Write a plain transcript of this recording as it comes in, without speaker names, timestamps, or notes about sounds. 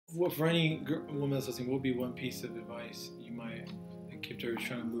For any woman that's listening, what would be one piece of advice you might give to her who's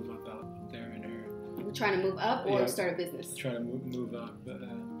trying to move up out there in her? Trying to move up or start a business? Trying to move up.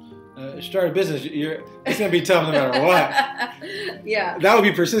 Start a business, it's going to be tough no matter what. Yeah. That would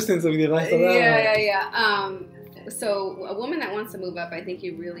be persistence of the advice. Yeah. So a woman that wants to move up, I think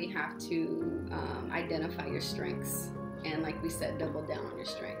you really have to identify your strengths. And like we said, double down on your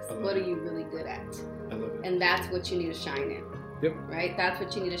strengths. What are you really good at? I love it. And that's what you need to shine in. Yep. Right? That's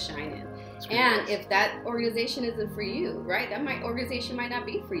what you need to shine in. And if that organization isn't for you, right? Organization might not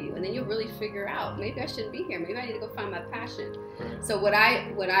be for you. And then you'll really figure out, maybe I shouldn't be here. Maybe I need to go find my passion. Right. So what I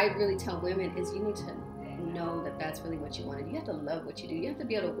really tell women is you need to know that that's really what you want to do. You have to love what you do. You have to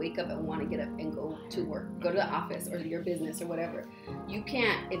be able to wake up and want to get up and go to work, go to the office or your business or whatever. You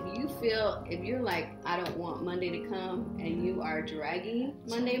can't, if you're like, I don't want Monday to come and you are dragging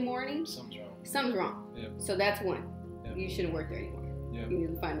Monday morning, something's wrong. Yep. So that's one. Yep. You shouldn't work there anymore. Yep. You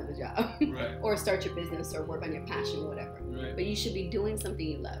need to find another job. Right. Or start your business or work on your passion, whatever. Right. But you should be doing something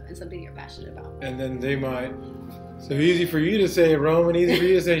you love and something you're passionate about. And then they might, so easy for you to say, Roman, easy for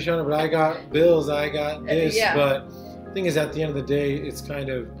you to say, Shauna, but I got bills, I got this. Yeah. But the thing is, at the end of the day, it's kind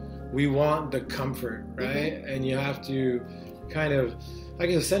of, we want the comfort, right? Mm-hmm. And you have to kind of, I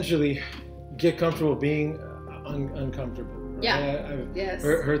guess, essentially get comfortable being uncomfortable. Right? Yeah. I've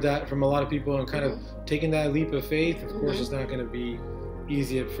heard that from a lot of people, and kind of taking that leap of faith. Of course, it's not going to be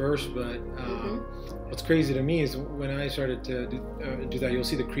easy at first, but what's crazy to me is when I started to do that, you'll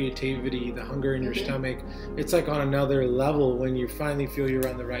see the creativity, the hunger in your stomach. It's like on another level when you finally feel you're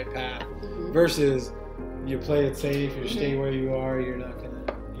on the right path versus you play it safe, you stay where you are, you're not gonna,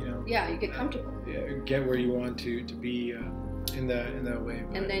 you get comfortable. Get where you want to be in that way.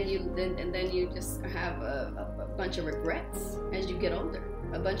 But. And then you just have a bunch of regrets as you get older.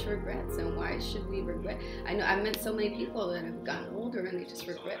 A bunch of regrets. And why should we regret? I know I've met so many people that have gotten older and they just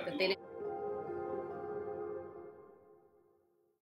regret that they didn't